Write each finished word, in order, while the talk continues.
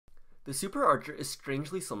The Super Archer is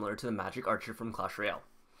strangely similar to the Magic Archer from Clash Royale.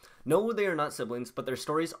 No, they are not siblings, but their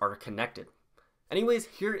stories are connected. Anyways,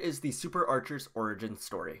 here is the Super Archer's origin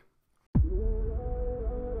story.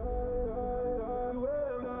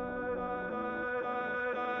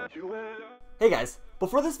 Hey guys,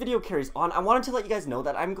 before this video carries on, I wanted to let you guys know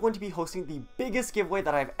that I'm going to be hosting the biggest giveaway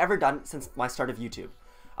that I've ever done since my start of YouTube.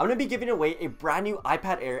 I'm going to be giving away a brand new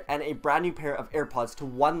iPad Air and a brand new pair of AirPods to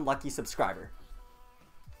one lucky subscriber.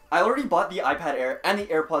 I already bought the iPad Air and the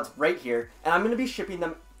AirPods right here, and I'm going to be shipping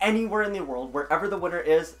them anywhere in the world. Wherever the winner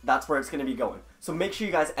is, that's where it's going to be going. So make sure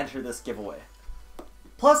you guys enter this giveaway.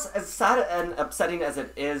 Plus, as sad and upsetting as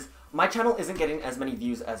it is, my channel isn't getting as many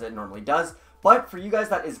views as it normally does. But for you guys,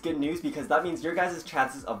 that is good news because that means your guys'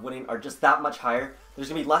 chances of winning are just that much higher. There's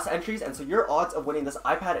going to be less entries, and so your odds of winning this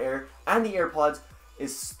iPad Air and the AirPods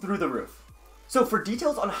is through the roof. So for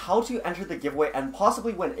details on how to enter the giveaway and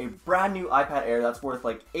possibly win a brand new iPad Air that's worth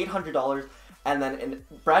like $800 and then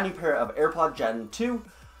a brand new pair of AirPod Gen 2,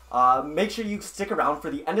 make sure you stick around for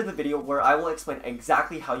the end of the video where I will explain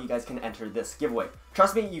exactly how you guys can enter this giveaway.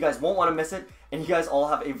 Trust me, you guys won't want to miss it, and you guys all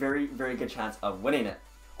have a very, very good chance of winning it.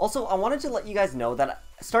 Also, I wanted to let you guys know that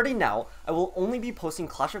starting now, I will only be posting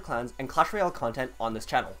Clash of Clans and Clash Royale content on this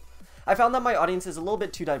channel. I found that my audience is a little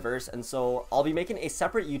bit too diverse, and so I'll be making a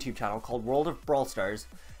separate YouTube channel called World of Brawl Stars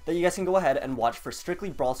that you guys can go ahead and watch for strictly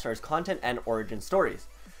Brawl Stars content and origin stories.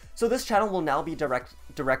 So this channel will now be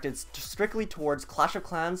directed strictly towards Clash of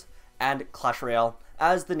Clans and Clash Royale,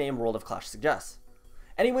 as the name World of Clash suggests.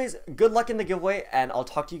 Anyways, good luck in the giveaway, and I'll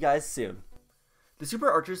talk to you guys soon. The Super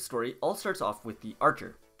Archer's story all starts off with the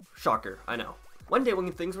Archer. Shocker, I know. One day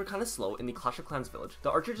when things were kind of slow in the Clash of Clans village,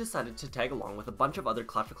 the Archer decided to tag along with a bunch of other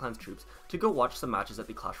Clash of Clans troops to go watch some matches at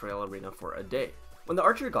the Clash Royale arena for a day. When the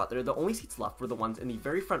Archer got there, the only seats left were the ones in the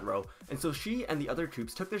very front row, and so she and the other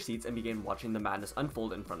troops took their seats and began watching the madness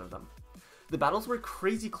unfold in front of them. The battles were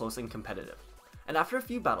crazy close and competitive, and after a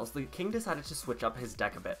few battles, the king decided to switch up his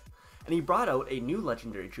deck a bit, and he brought out a new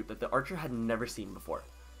legendary troop that the Archer had never seen before.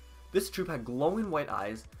 This troop had glowing white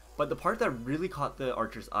eyes, but the part that really caught the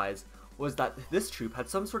Archer's eyes was that this troop had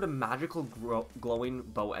some sort of magical glowing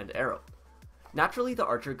bow and arrow. Naturally, the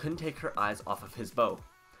Archer couldn't take her eyes off of his bow.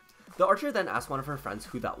 The Archer then asked one of her friends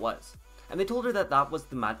who that was, and they told her that that was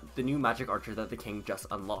the new magic Archer that the king just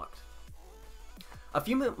unlocked. A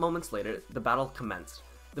few moments later, the battle commenced.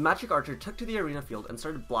 The magic Archer took to the arena field and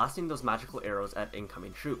started blasting those magical arrows at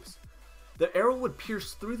incoming troops. The arrow would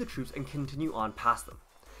pierce through the troops and continue on past them.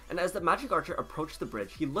 And as the magic Archer approached the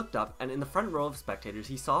bridge, he looked up, and in the front row of spectators,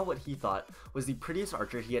 he saw what he thought was the prettiest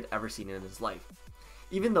Archer he had ever seen in his life,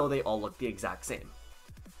 even though they all looked the exact same.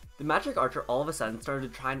 The magic Archer all of a sudden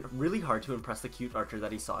started trying really hard to impress the cute Archer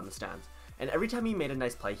that he saw in the stands, and every time he made a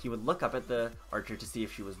nice play, he would look up at the Archer to see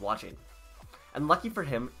if she was watching. And lucky for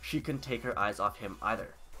him, she couldn't take her eyes off him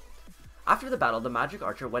either. After the battle, the magic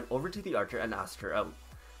Archer went over to the Archer and asked her out.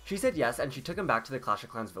 She said yes, and she took him back to the Clash of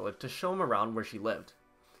Clans village to show him around where she lived.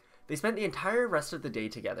 They spent the entire rest of the day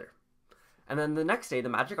together. And then the next day, the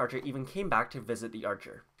magic Archer even came back to visit the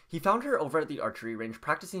Archer. He found her over at the archery range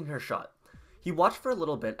practicing her shot. He watched for a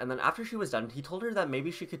little bit, and then after she was done, he told her that maybe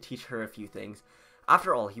she could teach her a few things.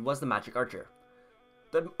 After all, he was the magic Archer.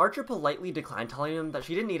 The Archer politely declined, telling him that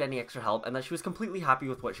she didn't need any extra help and that she was completely happy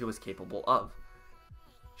with what she was capable of.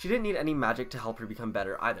 She didn't need any magic to help her become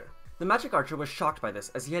better either. The magic Archer was shocked by this,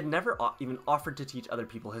 as he had never even offered to teach other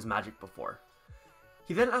people his magic before.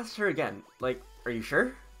 He then asked her again, like, "Are you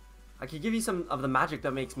sure? I could give you some of the magic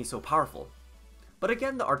that makes me so powerful." But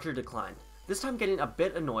again, the Archer declined, this time getting a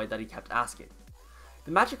bit annoyed that he kept asking.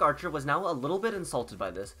 The magic Archer was now a little bit insulted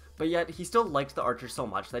by this, but yet he still liked the Archer so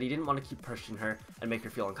much that he didn't want to keep pushing her and make her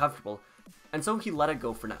feel uncomfortable, and so he let it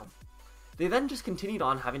go for now. They then just continued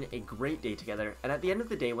on having a great day together, and at the end of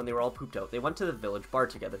the day when they were all pooped out, they went to the village bar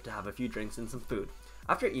together to have a few drinks and some food.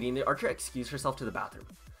 After eating, the Archer excused herself to the bathroom.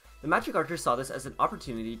 The magic Archer saw this as an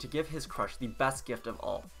opportunity to give his crush the best gift of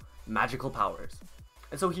all, magical powers.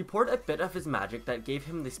 And so he poured a bit of his magic that gave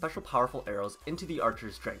him the special powerful arrows into the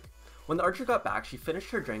Archer's drink. When the Archer got back, she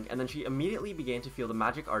finished her drink, and then she immediately began to feel the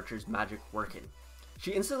magic Archer's magic working.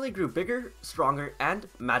 She instantly grew bigger, stronger, and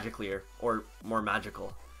magiclier, or more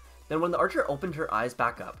magical. Then when the Archer opened her eyes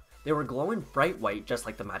back up, they were glowing bright white just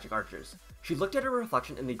like the magic Archer's. She looked at her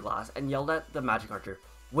reflection in the glass and yelled at the magic Archer,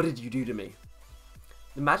 "What did you do to me?"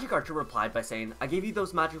 The magic Archer replied by saying, "I gave you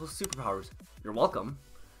those magical superpowers. You're welcome."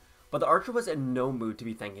 But the Archer was in no mood to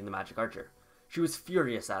be thanking the magic Archer. She was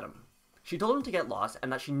furious at him. She told him to get lost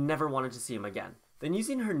and that she never wanted to see him again. Then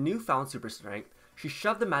using her newfound super strength, she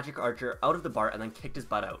shoved the magic Archer out of the bar and then kicked his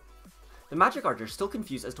butt out. The magic Archer, still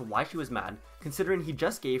confused as to why she was mad, considering he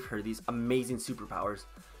just gave her these amazing superpowers,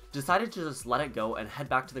 decided to just let it go and head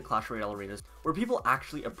back to the Clash Royale arenas where people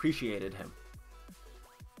actually appreciated him.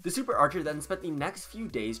 The Super Archer then spent the next few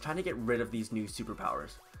days trying to get rid of these new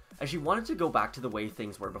superpowers, as she wanted to go back to the way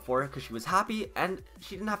things were before because she was happy and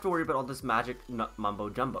she didn't have to worry about all this magic mumbo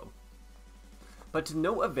jumbo. But to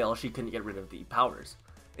no avail, she couldn't get rid of the powers.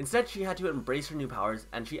 Instead, she had to embrace her new powers,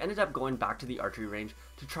 and she ended up going back to the archery range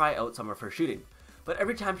to try out some of her shooting. But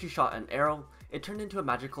every time she shot an arrow, it turned into a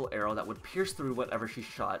magical arrow that would pierce through whatever she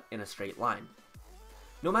shot in a straight line.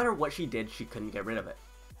 No matter what she did, she couldn't get rid of it.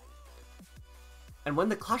 And when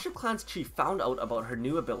the Clash of Clans chief found out about her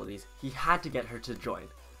new abilities, he had to get her to join.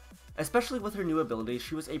 Especially with her new abilities,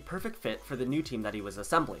 she was a perfect fit for the new team that he was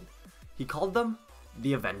assembling. He called them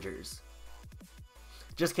the Avengers.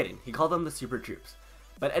 Just kidding, he called them the Super Troops.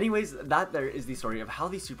 But anyways, that there is the story of how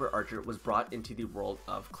the Super Archer was brought into the world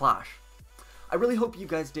of Clash. I really hope you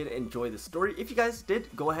guys did enjoy the story. If you guys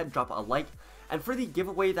did, go ahead and drop a like. And for the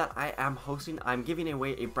giveaway that I am hosting, I'm giving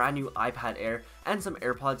away a brand new iPad Air and some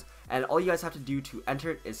AirPods. And all you guys have to do to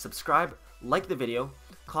enter it is subscribe, like the video,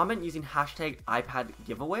 comment using hashtag iPad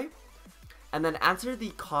giveaway, and then answer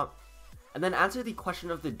the question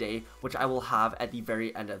of the day, which I will have at the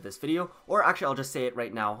very end of this video. Or actually, I'll just say it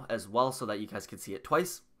right now as well so that you guys can see it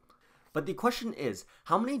twice. But the question is,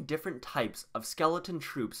 how many different types of skeleton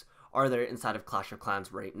troops are there inside of Clash of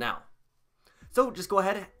Clans right now? So just go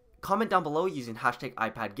ahead, comment down below using hashtag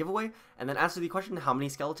iPad giveaway, and then answer the question, how many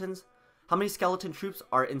skeleton troops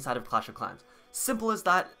are inside of Clash of Clans? Simple as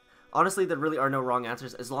that. Honestly, there really are no wrong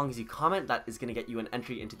answers. As long as you comment, that is going to get you an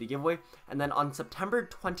entry into the giveaway. And then on September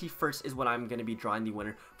 21st is when I'm going to be drawing the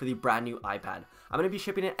winner for the brand new iPad. I'm going to be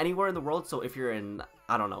shipping it anywhere in the world. So if you're in,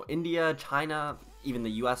 I don't know, India, China, even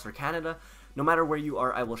the US or Canada, no matter where you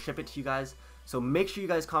are, I will ship it to you guys. So make sure you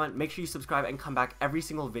guys comment, make sure you subscribe, and come back every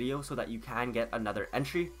single video so that you can get another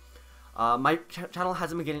entry. My channel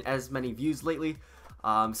hasn't been getting as many views lately,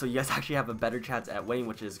 so you guys actually have a better chance at winning,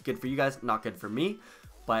 which is good for you guys, not good for me.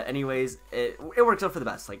 But anyways, it works out for the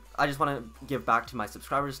best. Like, I just want to give back to my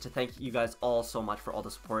subscribers to thank you guys all so much for all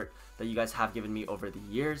the support that you guys have given me over the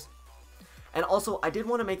years. And also, I did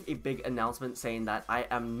want to make a big announcement saying that I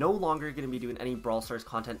am no longer going to be doing any Brawl Stars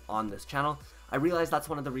content on this channel. I realized that's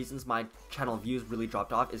one of the reasons my channel views really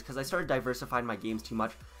dropped off, is because I started diversifying my games too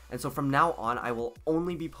much. And so from now on, I will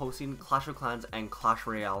only be posting Clash of Clans and Clash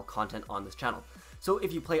Royale content on this channel. So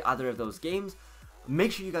if you play either of those games,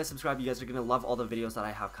 make sure you guys subscribe. You guys are going to love all the videos that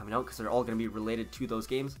I have coming out because they're all going to be related to those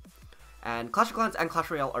games. And Clash of Clans and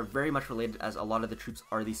Clash Royale are very much related, as a lot of the troops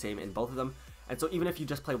are the same in both of them. And so even if you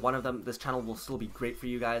just play one of them, this channel will still be great for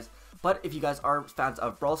you guys. But if you guys are fans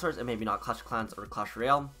of Brawl Stars and maybe not Clash of Clans or Clash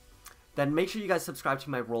Royale, then make sure you guys subscribe to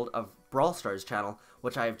my World of Brawl Stars channel,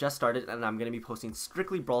 which I have just started, and I'm going to be posting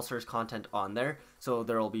strictly Brawl Stars content on there. So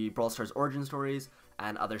there will be Brawl Stars origin stories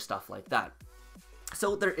and other stuff like that.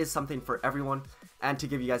 So there is something for everyone, and to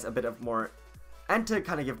give you guys a bit of more, and to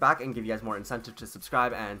kind of give back and give you guys more incentive to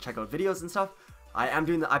subscribe and check out videos and stuff, I am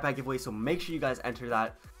doing the iPad giveaway, so make sure you guys enter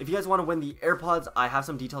that. If you guys want to win the AirPods, I have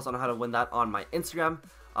some details on how to win that on my Instagram,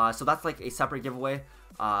 so that's like a separate giveaway,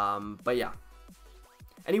 but yeah.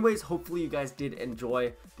 Anyways, hopefully you guys did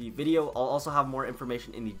enjoy the video. I'll also have more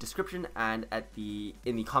information in the description and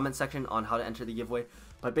in the comment section on how to enter the giveaway,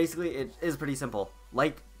 but basically it is pretty simple.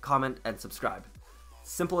 Like, comment, and subscribe.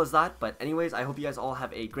 Simple as that. But anyways, I hope you guys all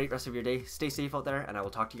have a great rest of your day. Stay safe out there, and I will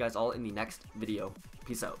talk to you guys all in the next video.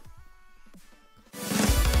 Peace out.